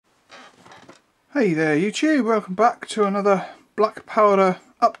Hey there YouTube, welcome back to another Black Powder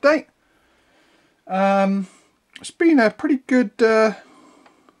update. It's been a pretty good period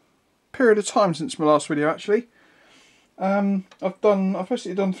of time since my last video actually. I've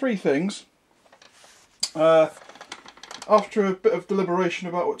basically done three things. After a bit of deliberation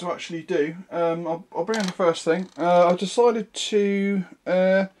about what to actually do, I'll bring in the first thing. I decided to,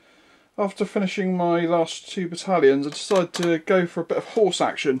 after finishing my last two battalions, I decided to go for a bit of horse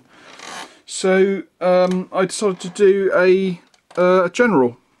action. So I decided to do a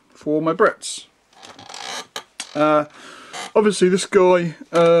general for my Brits. Obviously this guy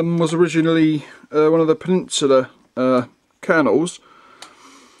was originally one of the Peninsula colonels,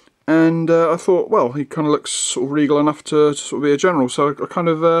 and I thought, well, he kind of looks sort of regal enough to sort of be a general, so I kind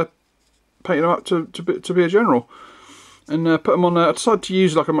of painted him up to be a general, and put him on. I decided to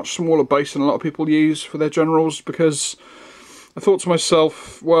use like a much smaller base than a lot of people use for their generals, because I thought to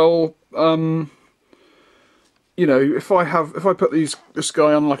myself, well, you know, if I put this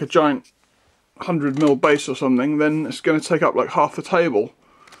guy on like a giant 100mm base or something, then it's going to take up like half the table,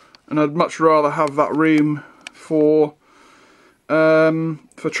 and I'd much rather have that room for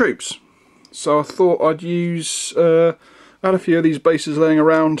troops. So I thought I'd use, I had a few of these bases laying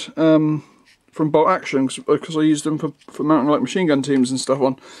around from Bolt Action, because I used them for mounting like machine gun teams and stuff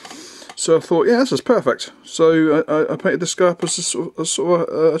on. So I thought, yeah, this is perfect. So I painted this guy up as a sort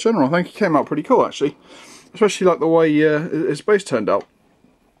of a general. I think he came out pretty cool actually, especially like the way his base turned out.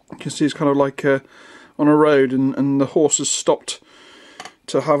 You can see he's kind of like on a road, and the horse has stopped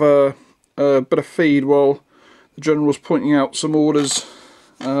to have a bit of feed while the general's pointing out some orders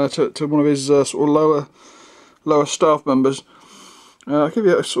to one of his sort of lower staff members. I'll give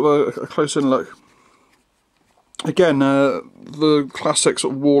you a sort of a close-in look. Again, the classic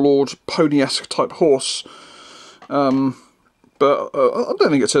sort of warlord pony-esque type horse, but I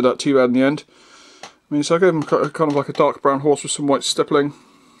don't think it turned out too bad in the end. I mean, so I gave him kind of like a dark brown horse with some white stippling.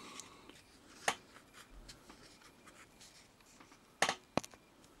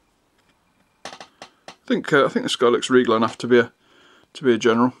 I think this guy looks regal enough to be a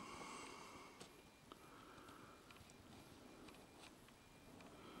general.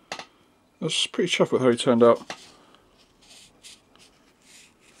 I was pretty chuffed with how he turned out.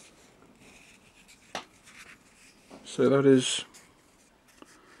 So that is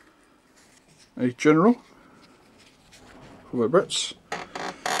a general for my Brits.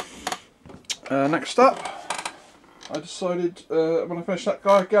 Next up, I decided when I finished that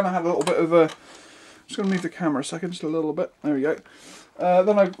guy, again I had a little bit of a, just going to move the camera a second, just a little bit, there we go.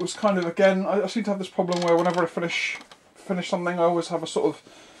 Then I was kind of, again, I seem to have this problem where whenever I finish something, I always have a sort of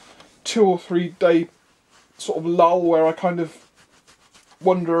 2 or 3 day sort of lull where I kind of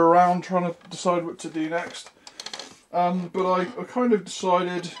wander around trying to decide what to do next. But I kind of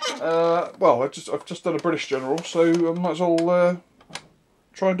decided, well, I've just done a British general, so I might as well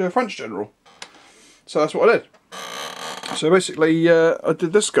try and do a French general. So that's what I did. So basically, I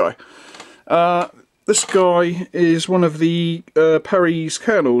did this guy. This guy is one of the Perry's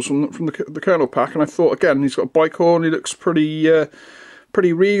colonels from the colonel pack, and I thought, again, he's got a bicorn, he looks pretty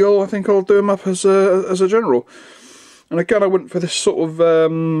regal. I think I'll do him up as a general. And again, I went for this sort of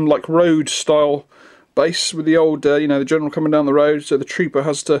like road style base with the old, you know, the general coming down the road, so the trooper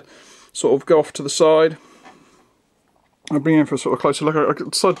has to sort of go off to the side. I'll bring in for a sort of closer look. I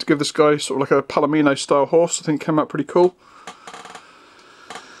decided to give this guy sort of like a Palomino style horse. I think came out pretty cool.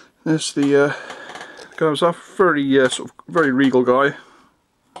 There's the guy himself, very sort of very regal guy.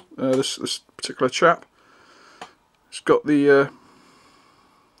 This particular chap. He's got the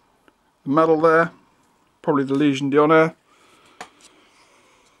medal there, probably the Legion d'Honneur.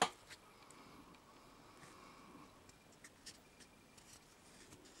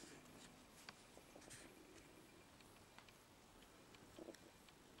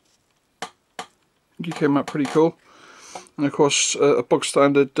 He came out pretty cool, and of course a bog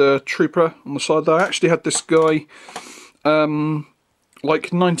standard trooper on the side there. I actually had this guy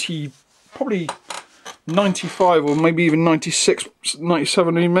like 90, probably 95 or maybe even 96,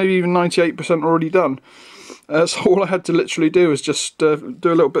 97, maybe even 98% already done. So all I had to literally do was just do a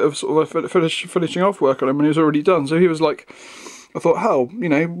little bit of sort of finishing off work on him, and he was already done. So he was like, I thought, hell, you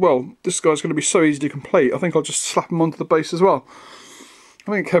know, well, this guy's going to be so easy to complete, I think I'll just slap him onto the base as well.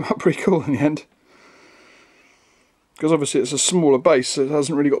 I think it came out pretty cool in the end, because obviously it's a smaller base, so it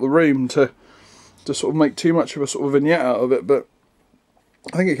hasn't really got the room to sort of make too much of a sort of vignette out of it, but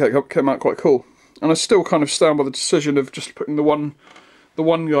I think it came out quite cool. And I still kind of stand by the decision of just putting the one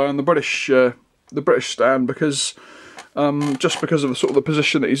guy on the British stand, because just because of the sort of the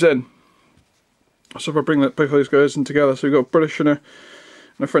position that he's in. So if I bring both of those guys in together, so we've got British and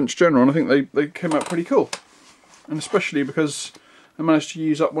a French General, and I think they came out pretty cool. And especially because I managed to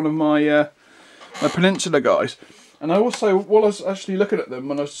use up one of my my Peninsula guys. And I also, while I was actually looking at them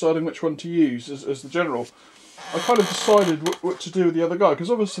when I was deciding which one to use as the General, I kind of decided what to do with the other guy, because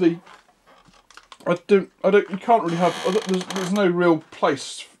obviously you can't really have, there's no real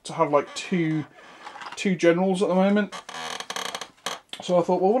place to have like two generals at the moment. So I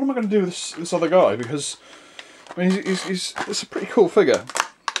thought, well, what am I going to do with this other guy? Because I mean, it's a pretty cool figure.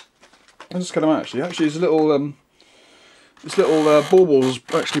 I'll just get him out actually. Actually, his little bauble was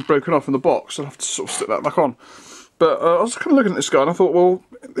actually broken off in the box. I'll have to sort of stick that back on. But I was kind of looking at this guy and I thought, well,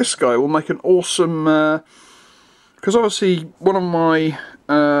 this guy will make an awesome. Because obviously one of my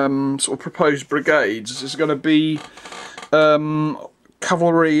sort of proposed brigades is going to be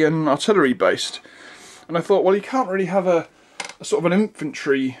cavalry and artillery based, and I thought, well, you can't really have a sort of an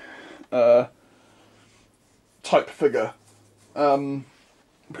infantry type figure,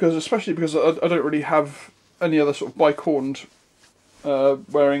 especially because I don't really have any other sort of bicorned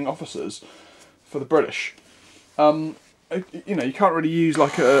wearing officers for the British. You know, you can't really use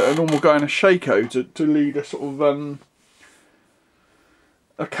like a normal guy in a shako to lead a sort of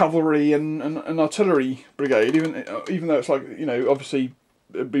a cavalry and an artillery brigade, even though it's like, you know, obviously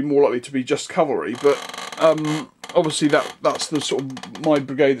it'd be more likely to be just cavalry, but obviously that's the sort of my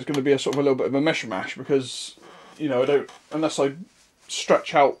brigade that's going to be a sort of a little bit of a mishmash, because, you know, unless I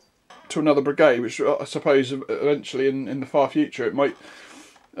stretch out to another brigade, which I suppose eventually in the far future it might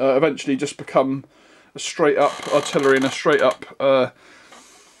eventually just become a straight up artillery and a straight up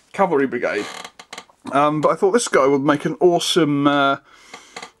cavalry brigade. But I thought this guy would make an awesome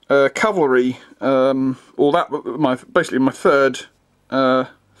cavalry, or basically my third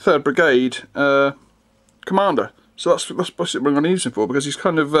brigade commander. So that's basically what I'm going to use him for, because he's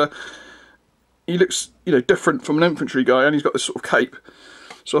kind of he looks, you know, different from an infantry guy, and he's got this sort of cape.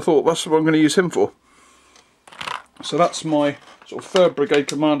 So I thought that's what I'm going to use him for. So that's my sort of third brigade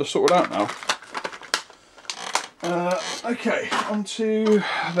commander sorted out now. Okay, on to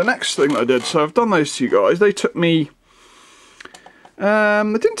the next thing that I did. So I've done those two guys. They took me.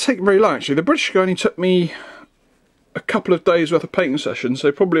 They didn't take very long actually. The British guy only took me a couple of days worth of painting sessions,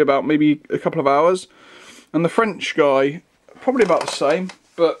 so probably about maybe a couple of hours. And the French guy probably about the same,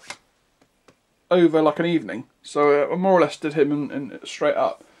 but over like an evening. So I more or less did him in straight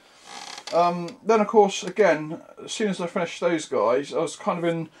up. Then of course, again, as soon as I finished those guys, I was kind of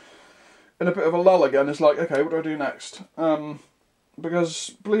in a bit of a lull again. It's like, okay, what do I do next?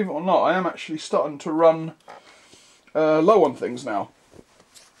 Because believe it or not, I am actually starting to run low on things now.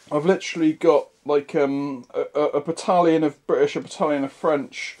 I've literally got like a battalion of British, a battalion of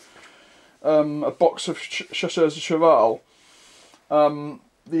French, a box of Chasseurs de Cheval, the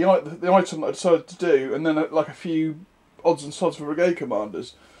item that I decided to do, and then like a few odds and sods for brigade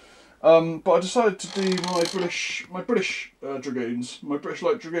commanders. But I decided to do my British dragoons, my British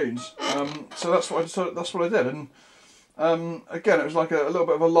light dragoons. So that's what I decided. That's what I did, and again, it was like a little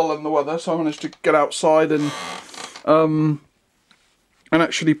bit of a lull in the weather, so I managed to get outside and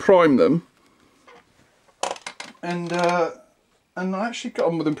actually prime them, and I actually got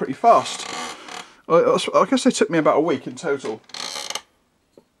on with them pretty fast. I guess they took me about a week in total.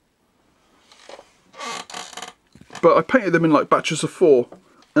 But I painted them in like batches of 4,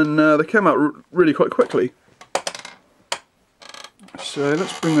 and they came out really quite quickly. So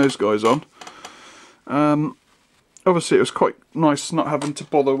let's bring those guys on. Obviously it was quite nice not having to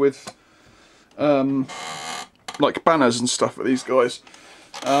bother with like banners and stuff for these guys.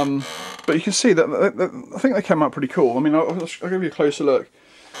 But you can see that I think they came out pretty cool. I mean, I'll give you a closer look.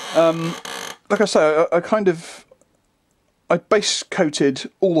 Like I say, I base coated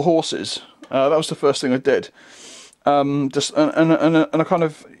all the horses. That was the first thing I did. Just and I kind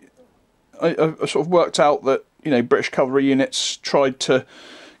of I sort of worked out that, you know, British cavalry units tried to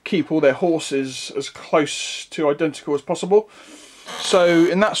keep all their horses as close to identical as possible. So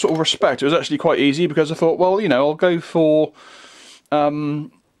in that sort of respect, it was actually quite easy, because I thought, well, you know, I'll go for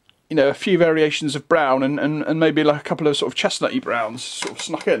you know, a few variations of brown and maybe like a couple of sort of chestnutty browns sort of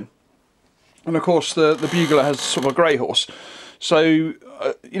snuck in. And of course the bugler has sort of a grey horse. So,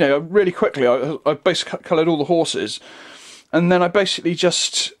 you know, really quickly I basically coloured all the horses, and then I basically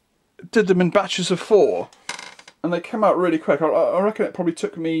just did them in batches of 4, and they came out really quick. I reckon it probably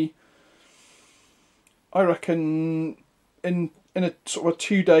took me, I reckon, in a sort of a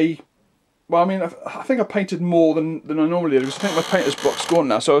 2-day, well, I mean, I think I painted more than I normally do, because I think my painter's block's gone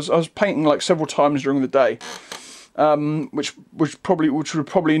now, so I was painting like several times during the day, which would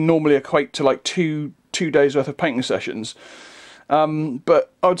probably normally equate to like two days worth of painting sessions.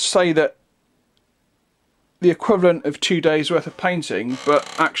 But I would say that the equivalent of 2 days worth of painting,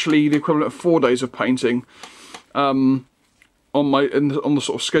 but actually the equivalent of 4 days of painting on the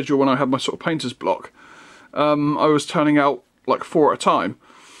sort of schedule when I had my sort of painter's block. I was turning out like 4 at a time,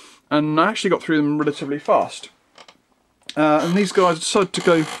 and I actually got through them relatively fast. And these guys decided to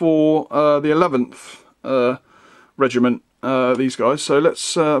go for the 11th regiment, these guys. So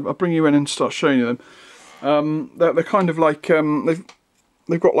let's I'll bring you in and start showing you them. They're kind of like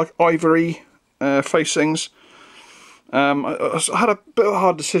they've got like ivory facings. I had a bit of a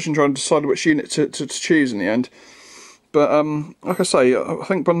hard decision trying to decide which unit to choose in the end, but like I say, I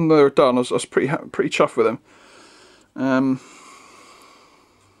think when they were done, I was pretty chuffed with them.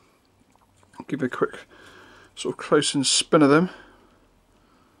 I'll give you a quick sort of close-in spin of them.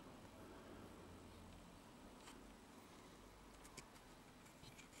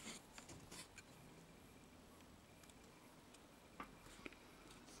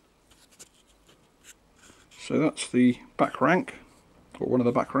 So that's the back rank, or one of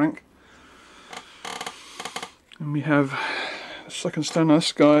the back rank. And we have the second stand.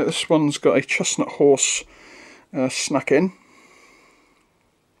 This guy, this one's got a chestnut horse snuck in.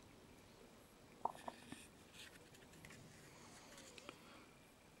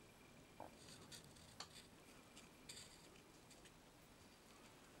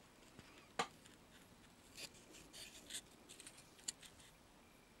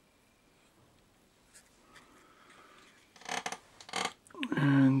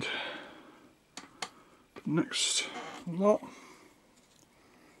 And the next lot,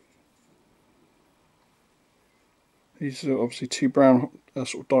 these are obviously two brown,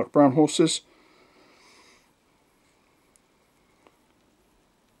 sort of dark brown horses.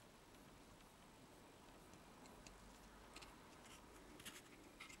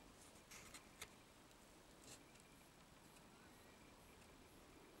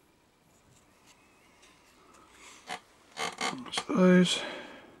 So those,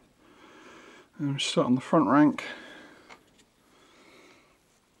 and we start on the front rank.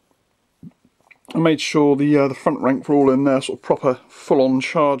 I made sure the front rank were all in their sort of proper full-on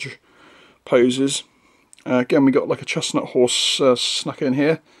charge poses. Again, we got like a chestnut horse snuck in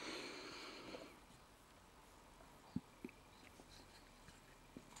here.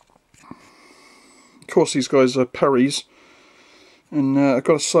 Of course, these guys are Perrys, and I've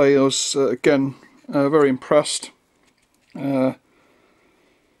got to say, I was again very impressed.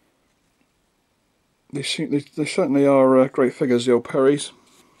 They certainly are great figures, the old Perrys.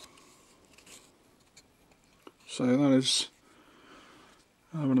 So that is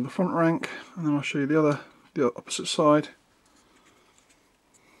one of the front rank, and then I'll show you the opposite side.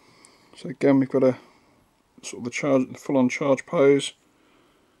 So again, we've got a sort of the full-on charge pose.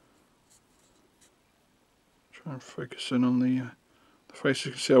 Try and focus in on the face.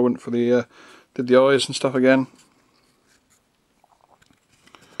 You can see I went for did the eyes and stuff again.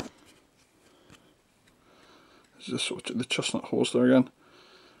 This is sort of the chestnut horse there again.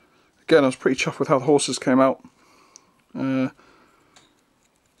 Again, I was pretty chuffed with how the horses came out.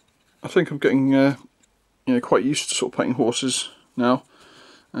 I think I'm getting quite used to sort of painting horses now,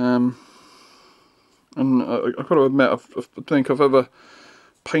 and I've got to admit, I think I've ever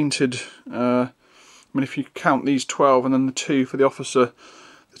painted. I mean, if you count these 12 and then the 2 for the officer,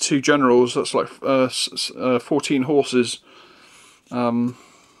 the 2 generals, that's like 14 horses,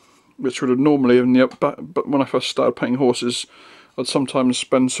 which would have normally, but when I first started painting horses, I'd sometimes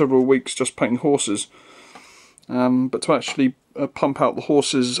spend several weeks just painting horses. But to actually pump out the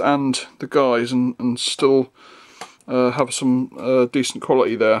horses and the guys and still have some decent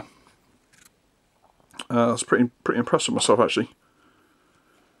quality there, I was pretty impressed with myself actually.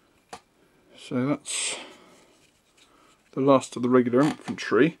 So that's the last of the regular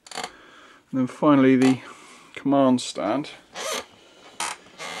infantry, and then finally the command stand.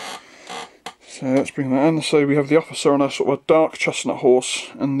 So let's bring that in. So we have the officer on a sort of a dark chestnut horse,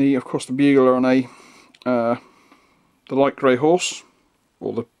 and of course the bugler on a the light grey horse,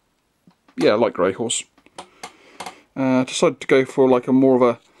 or light grey horse. Decided to go for like a more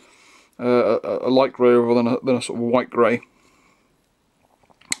of a light grey rather than a sort of white grey.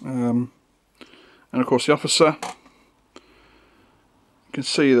 And of course the officer, you can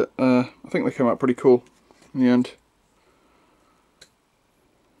see that I think they came out pretty cool in the end.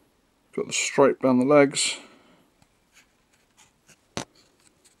 Got the stripe down the legs.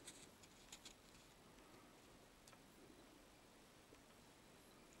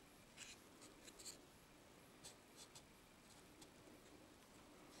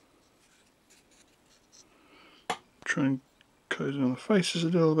 Try and close in on the faces a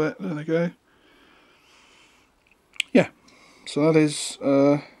little bit. There they go. Yeah, so that is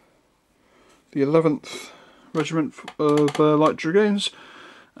the 11th regiment of Light Dragoons,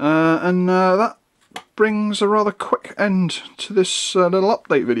 and that brings a rather quick end to this little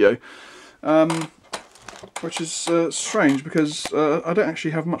update video, which is strange because I don't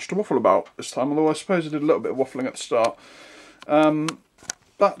actually have much to waffle about this time, although I suppose I did a little bit of waffling at the start.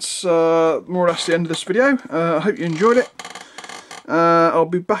 That's more or less the end of this video. I hope you enjoyed it. I'll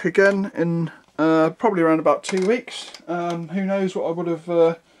be back again in probably around about 2 weeks. Who knows what I would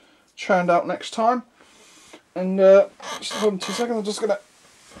have churned out next time. And just hold on 2 seconds, I'm just going to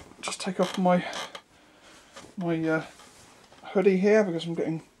take off my hoodie here because I'm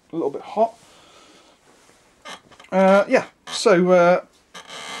getting a little bit hot. Yeah, so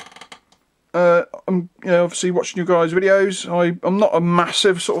I'm obviously watching you guys' videos. I'm not a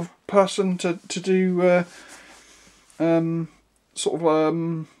massive sort of person to do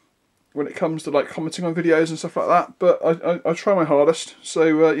when it comes to like commenting on videos and stuff like that, but I try my hardest.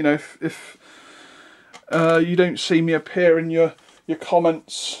 So if you don't see me appear in your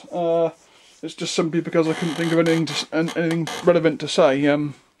comments, it's just simply because I couldn't think of anything relevant to say.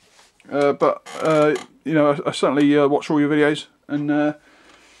 But I certainly watch all your videos, and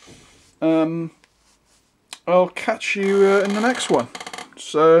I'll catch you in the next one.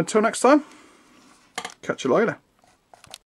 So until next time, catch you later.